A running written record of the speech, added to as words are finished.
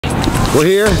We're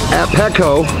here at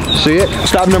Petco. See it?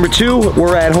 Stop number 2,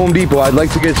 we're at Home Depot. I'd like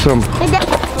to get some.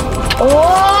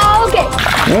 Oh, okay.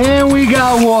 And we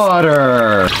got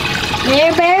water.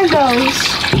 There goes.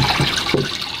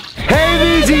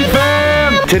 Hey, VEEZY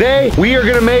Fam! Today, we are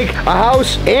gonna make a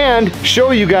house and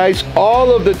show you guys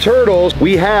all of the turtles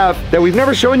we have that we've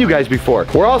never shown you guys before.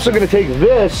 We're also gonna take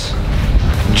this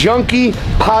junky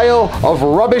pile of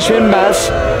rubbish and mess,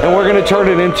 and we're gonna turn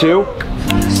it into.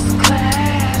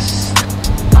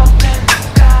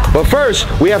 But first,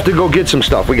 we have to go get some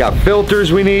stuff. We got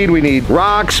filters we need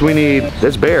rocks, we need,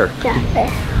 that's Bear. Yeah,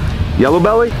 Bear. Yellow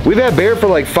belly? We've had Bear for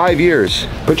like 5 years.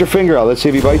 Put your finger out, let's see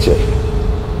if he bites it.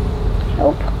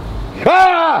 Nope.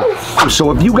 Ah! So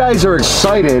if you guys are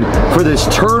excited for this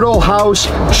turtle house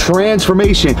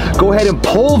transformation, go ahead and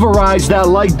pulverize that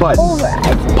like button.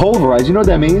 Pulverize, you know what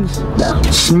that means? No.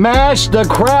 Smash the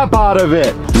crap out of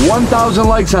it. 1,000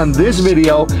 likes on this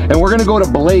video, and we're gonna go to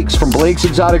Blake's from Blake's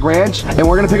Exotic Ranch, and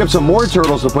we're gonna pick up some more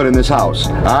turtles to put in this house.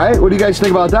 All right, what do you guys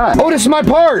think about that? Oh, this is my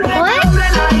part. What?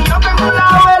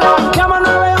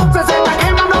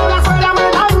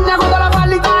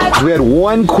 We had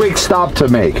one quick stop to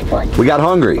make. We got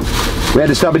hungry. We had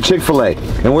to stop at Chick Fila,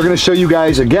 and we're gonna show you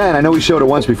guys again. I know we showed it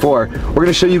once before. We're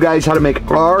gonna show you guys how to make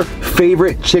our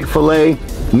favorite Chick Fila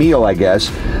meal, I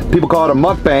guess. People call it a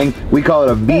mukbang. We call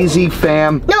it a VEEZY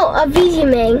Fam. No, a VEEZY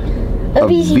Bang. A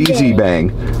VEEZY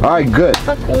Bang. All right, good.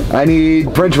 Okay. I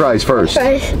need French fries first.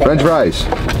 French fries.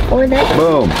 Or that.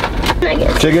 Boom.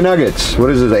 Nuggets. Chicken nuggets. What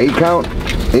is this? 8 count?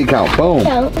 8 count. Boom.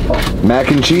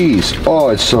 Mac and cheese. Oh,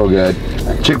 it's so good.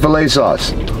 Chick-fil-A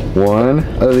sauce. One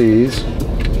of these.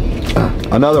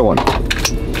 Another one.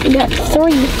 You got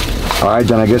 3. All right,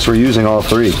 then I guess we're using all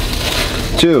 3.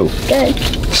 2. Good.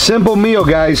 Simple meal,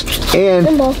 guys, and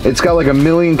it's got like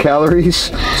 1,000,000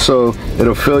 calories, so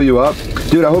it'll fill you up.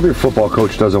 Dude, I hope your football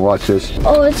coach doesn't watch this.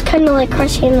 Oh, it's kind of like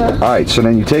crushing the... All right, so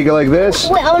then you take it like this.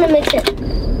 Wait, I want to mix it.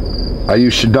 You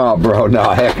should not, bro. No,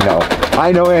 heck no.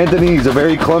 I know Anthony, he's a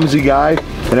very clumsy guy,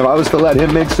 and if I was to let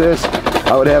him mix this,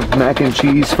 I would have mac and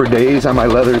cheese for days on my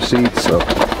leather seat, so.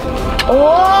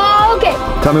 Oh, okay.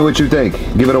 Tell me what you think.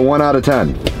 Give it a 1 out of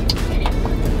 10.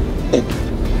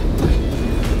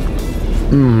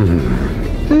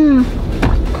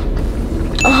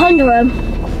 100.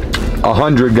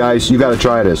 100, guys. You got to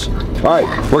try this. All right,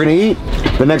 we're going to eat.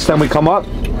 The next time we come up,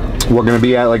 we're going to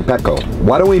be at like Petco.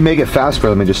 Why don't we make it fast for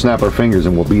them and just snap our fingers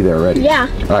and we'll be there ready? Yeah.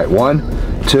 All right, 1,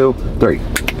 2, 3.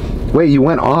 Wait, you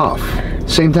went off.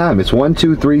 Same time. It's 1,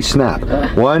 2, 3, snap.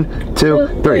 1,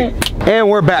 2, 3. And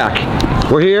we're back.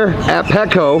 We're here at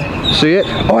Petco. See it?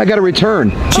 Oh, I got to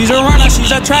return. She's a runner.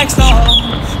 She's a track star.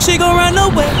 She gon' run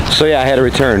away. So yeah, I had to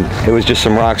return. It was just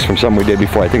some rocks from something we did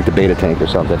before. I think the beta tank or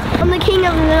something. I'm the king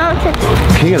of the mountain.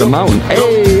 King of the mountain.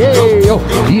 Hey, hey, oh,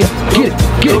 yeah, get it,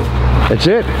 get it. That's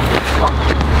it.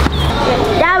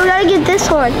 Dad, we gotta get this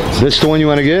one. This the one you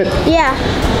want to get? Yeah.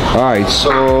 All right,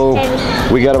 so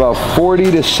we got about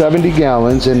 40 to 70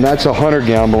 gallons, and that's 100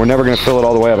 gallon, but we're never gonna fill it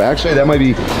all the way up. Actually, that might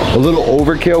be a little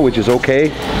overkill, which is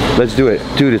okay. Let's do it,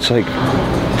 dude. It's like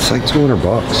 200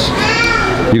 bucks.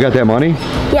 You got that money?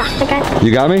 Yeah, I got it.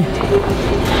 You got me?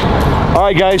 All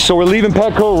right, guys, so we're leaving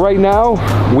Petco right now.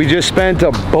 We just spent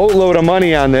a boatload of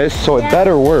money on this, so it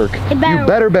better work. You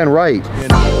better been right.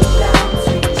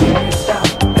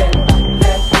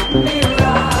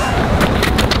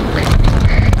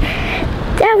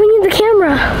 Dad, we need the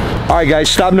camera. All right, guys,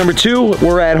 stop number 2.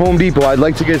 We're at Home Depot. I'd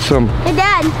like to get some. Hey,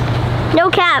 Dad, no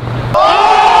cap.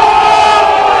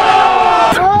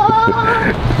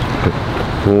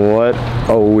 What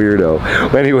a weirdo.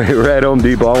 Anyway, we're at Home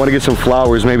Depot. I want to get some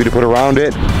flowers maybe to put around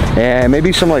it, and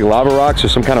maybe some like lava rocks or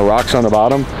some kind of rocks on the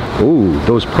bottom. Ooh,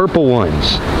 those purple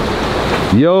ones.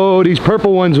 Yo, these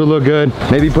purple ones would look good.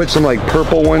 Maybe put some like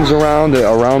purple ones around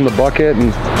the bucket,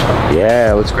 and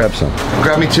yeah, let's grab some.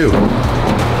 Grab me 2.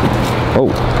 Oh,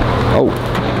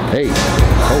 hey,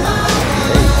 oh,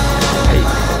 hey.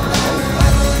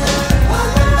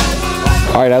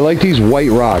 All right, I like these white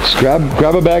rocks. Grab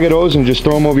a bag of those and just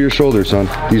throw them over your shoulder, son.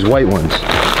 These white ones.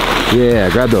 Yeah,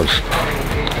 grab those.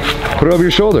 Put it over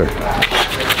your shoulder.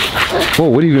 Whoa,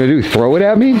 what are you gonna do? Throw it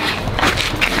at me?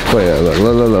 Wait, look.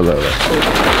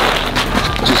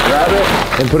 Just grab it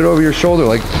and put it over your shoulder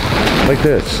like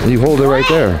this. And you hold it right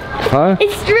there. Huh?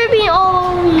 It's dripping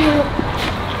all over you.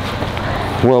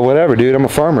 Well, whatever, dude. I'm a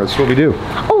farmer. That's what we do.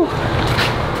 Oh.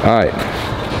 All right.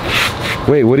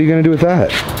 Wait, what are you gonna do with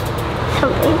that?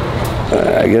 Something.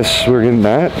 I guess we're getting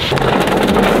that.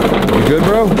 You good,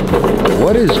 bro?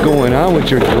 What is going on with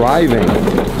your driving?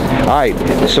 All right,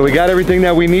 so we got everything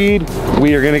that we need.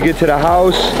 We are gonna get to the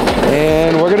house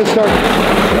and we're gonna start.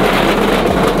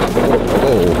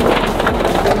 Oh,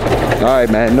 All right,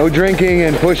 man, no drinking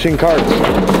and pushing carts.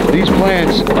 These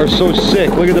plants are so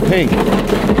sick. Look at the pink.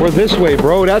 We're this way,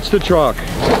 bro. That's the truck.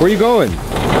 Where are you going?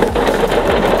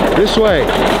 This way.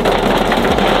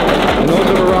 And those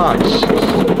are the rocks.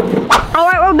 All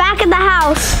right, we're back at the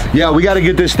house. Yeah, we got to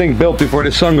get this thing built before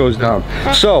the sun goes down.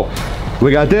 So,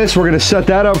 we got this. We're going to set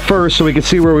that up first so we can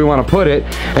see where we want to put it.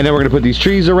 And then we're going to put these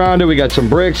trees around it. We got some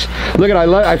bricks. Look at,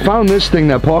 I found this thing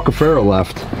that Paul Cafaro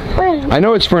left. I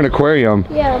know it's for an aquarium,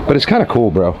 but it's kind of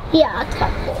cool, bro. Yeah, it's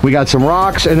kind of cool. We got some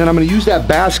rocks, and then I'm going to use that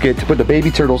basket to put the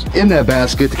baby turtles in that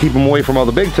basket to keep them away from all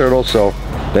the big turtles so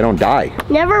they don't die.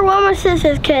 Never run with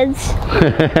scissors, kids.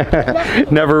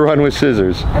 Never run with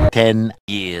scissors. 10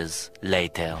 years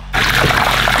later.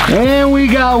 And we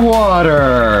got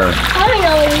water.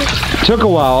 Finally. Took a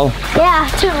while. Yeah,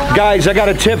 took a while. Guys, I got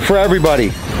a tip for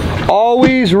everybody.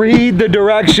 Always read the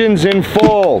directions in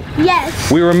full.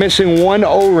 Yes. We were missing one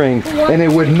O-ring and it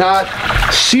would not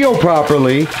seal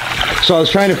properly. So I was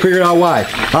trying to figure out why.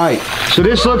 All right, so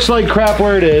this looks like crap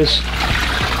where it is.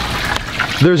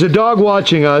 There's a dog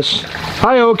watching us.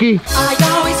 Hi, Oki. I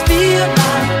always feel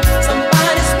like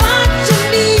somebody's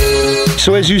watching me.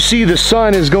 So as you see, the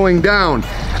sun is going down.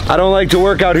 I don't like to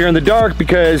work out here in the dark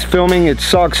because filming, it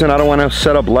sucks and I don't want to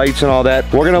set up lights and all that.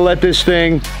 We're going to let this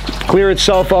thing clear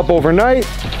itself up overnight.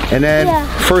 And then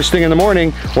first thing in the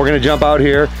morning, we're going to jump out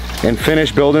here and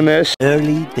finish building this.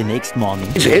 Early the next morning.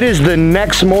 It is the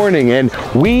next morning and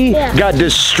we got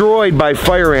destroyed by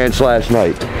fire ants last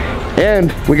night.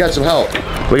 And we got some help.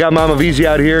 We got Mama VEEZY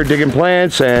out here digging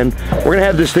plants and we're going to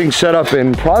have this thing set up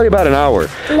in probably about an hour.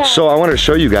 So I want to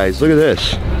show you guys. Look at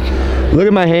this. Look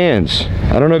at my hands.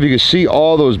 I don't know if you can see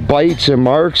all those bites and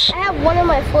marks. I have one on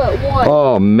my foot. One.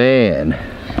 Oh, man.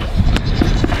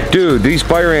 Dude, these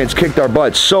fire ants kicked our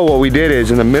butts. So what we did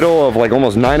is in the middle of like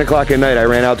almost 9 o'clock at night, I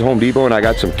ran out to Home Depot and I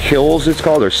got some Kills, it's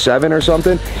called, or 7 or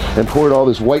something, and poured all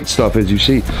this white stuff, as you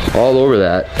see, all over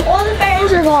that. All the fire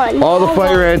ants are gone. All the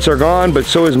fire ants are gone, but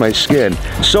so is my skin.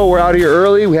 So we're out here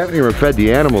early. We haven't even fed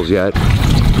the animals yet.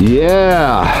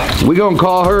 Yeah, we gonna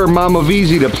call her Mama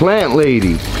VEEZY, the plant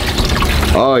lady.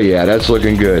 Oh yeah, that's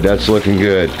looking good. That's looking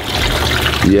good.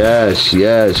 Yes,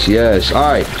 yes, yes. All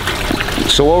right.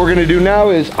 So what we're gonna do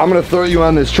now is I'm gonna throw you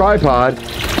on this tripod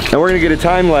and we're gonna get a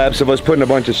time lapse of us putting a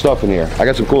bunch of stuff in here. I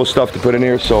got some cool stuff to put in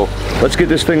here, so let's get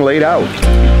this thing laid out.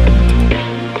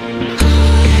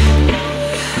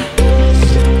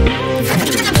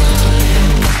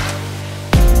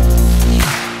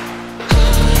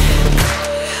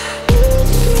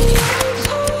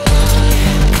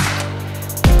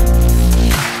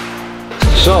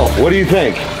 So, what do you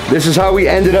think? This is how we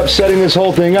ended up setting this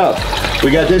whole thing up.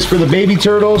 We got this for the baby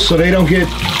turtles so they don't get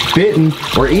bitten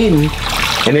or eaten,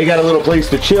 and they got a little place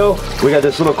to chill. We got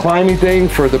this little climbing thing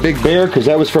for the big bear because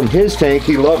that was from his tank.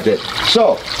 He loved it.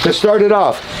 So, to start it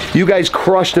off, you guys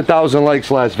crushed 1,000 likes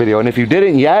last video, and if you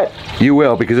didn't yet, you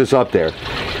will because it's up there.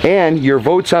 And your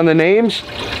votes on the names,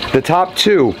 the top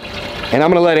 2, and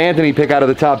I'm gonna let Anthony pick out of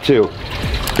the top 2.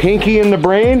 Pinky in the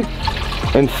Brain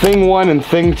and Thing 1 and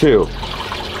Thing 2.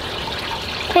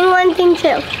 Thing 1, Thing 2.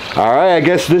 All right, I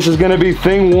guess this is gonna be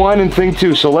Thing 1 and Thing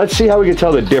 2. So let's see how we can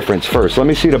tell the difference first. Let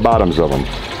me see the bottoms of them.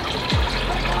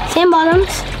 Same bottoms.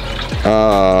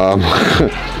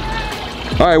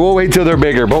 All right, we'll wait till they're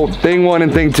bigger. Both Thing 1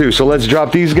 and Thing 2. So let's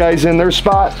drop these guys in their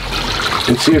spot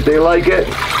and see if they like it.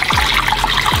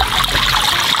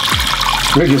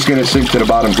 They're just gonna sink to the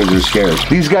bottom because they're scared.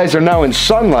 These guys are now in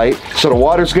sunlight, so the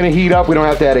water's gonna heat up. We don't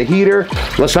have to add a heater.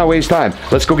 Let's not waste time.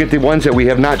 Let's go get the ones that we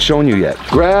have not shown you yet.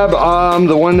 Grab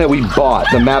the one that we bought,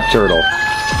 the map turtle.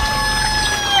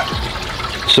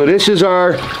 So this is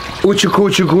our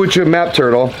Uchukuchukucha map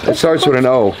turtle. It starts with an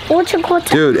O.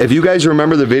 Dude, if you guys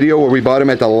remember the video where we bought him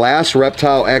at the last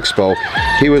Reptile Expo,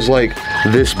 he was like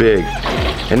this big.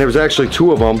 And there was actually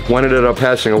 2 of them. One ended up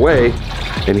passing away,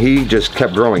 and he just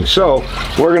kept growing. So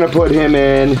we're gonna put him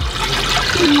in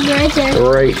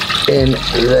right in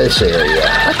this area.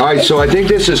 All right, so I think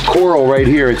this is coral right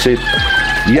here. It's a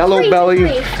yellow belly.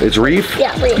 It's reef?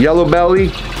 Yeah, reef. Yellow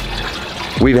belly.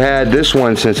 We've had this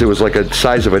one since it was like a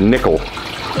size of a nickel.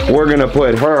 We're gonna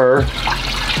put her.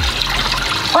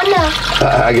 Oh no.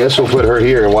 I guess we'll put her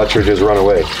here and watch her just run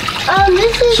away.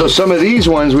 This is So some of these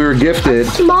ones we were gifted.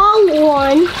 small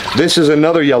one. This is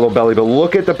another yellow belly, but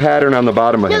look at the pattern on the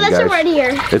bottom of No, him, that's guys. a red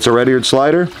ear. It's a red-eared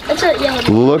slider? That's a yellow.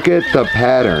 Look at the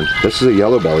pattern. This is a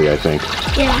yellow belly, I think.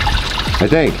 Yeah. I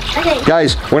think. Okay.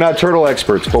 Guys, we're not turtle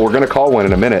experts, but we're gonna call one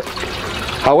in a minute.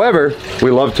 However,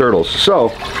 we love turtles.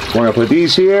 So, we're gonna put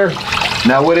these here.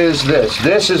 Now what is this?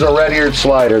 This is a red-eared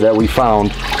slider that we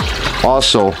found.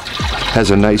 Also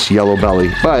has a nice yellow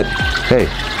belly, but hey,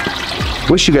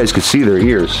 Wish you guys could see their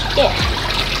ears. Yeah.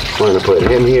 We're gonna put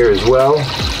him here as well.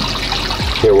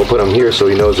 Here, we'll put him here so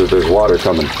he knows that there's water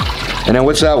coming. And then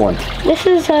what's that one? This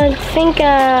is, I think,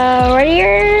 red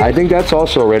ear. I think that's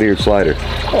also a red eared slider.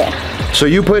 Yeah. So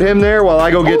you put him there while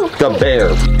I go get the bear.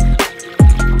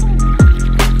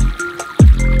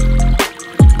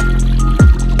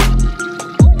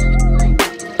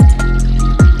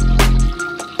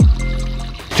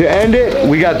 To end it,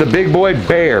 we got the big boy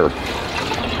bear.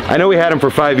 I know we had him for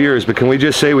 5 years, but can we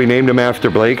just say we named him after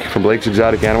Blake from Blake's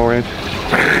Exotic Animal Ranch?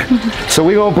 So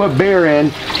we gonna put Bear in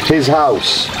his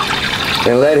house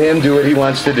and let him do what he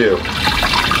wants to do.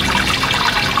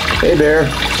 Hey, Bear.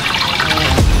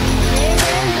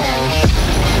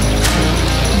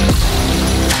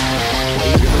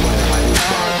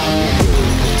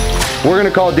 We're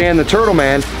gonna call Dan the Turtle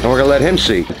Man, and we're gonna let him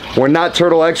see. We're not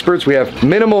turtle experts. We have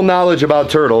minimal knowledge about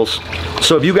turtles.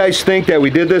 So if you guys think that we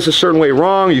did this a certain way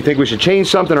wrong, you think we should change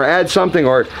something or add something,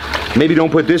 or maybe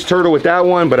don't put this turtle with that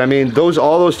one, but I mean,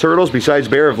 all those turtles besides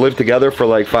Bear have lived together for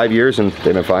like 5 years and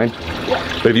they've been fine.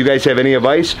 Yeah. But if you guys have any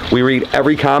advice, we read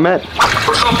every comment.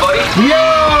 What's up, buddy?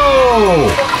 Yo!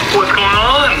 What's going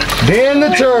on? Dan the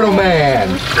Turtle Man.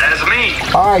 That's me.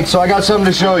 All right, so I got something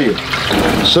to show you.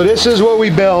 So this is what we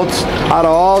built out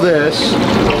of all this.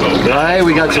 Right,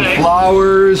 we got some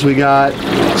flowers, we got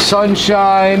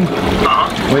sunshine,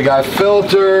 we got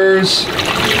filters.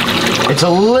 It's a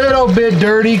little bit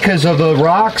dirty because of the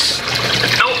rocks.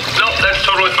 Nope, that's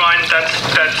totally fine.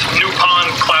 That's new pond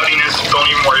cloudiness. Don't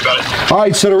even worry about it. All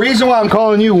right, so the reason why I'm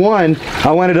calling you, one,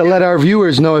 I wanted to let our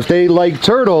viewers know if they like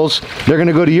turtles, they're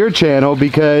gonna go to your channel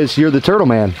because you're the Turtle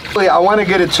Man. I want to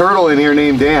get a turtle in here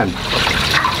named Dan.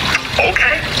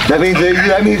 Okay. That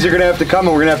means you're gonna have to come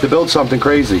and we're gonna have to build something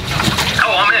crazy.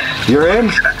 Oh, I'm in. You're in?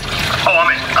 Oh,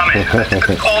 I'm in.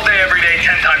 All day, every day,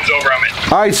 10 times over, I'm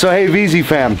in. All right, so hey, VEEZY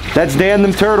Fam, that's Dan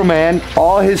the Turtle Man.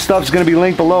 All his stuff's gonna be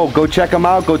linked below. Go check him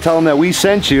out, go tell him that we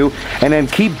sent you, and then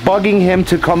keep bugging him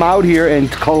to come out here and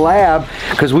collab,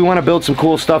 because we wanna build some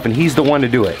cool stuff, and he's the one to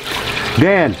do it.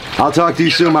 Dan, I'll talk to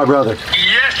you soon, my brother.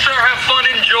 Yes, sir. Have fun.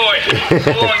 Enjoy.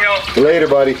 So long, y'all. Later,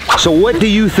 buddy. So what do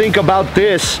you think about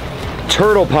this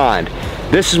turtle pond?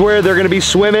 This is where they're gonna be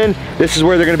swimming. This is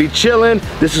where they're gonna be chilling.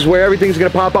 This is where everything's gonna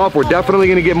pop off. We're definitely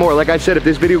gonna get more. Like I said, if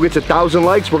this video gets 1,000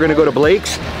 likes, we're gonna go to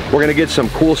Blake's. We're gonna get some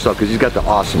cool stuff because he's got the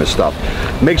awesomest stuff.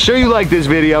 Make sure you like this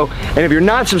video. And if you're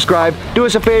not subscribed, do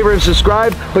us a favor and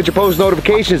subscribe. Put your post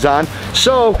notifications on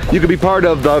so you can be part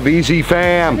of the VEEZY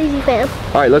Fam. VEEZY Fam.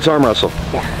 All right, let's arm wrestle.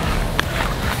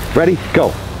 Yeah. Ready?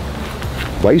 Go.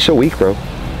 Why are you so weak, bro?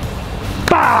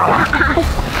 Bow!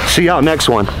 See y'all next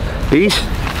one. Peace.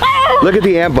 Look at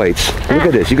the ant bites. Look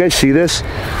at this. You guys see this?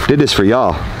 Did this for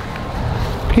y'all.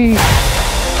 Peace.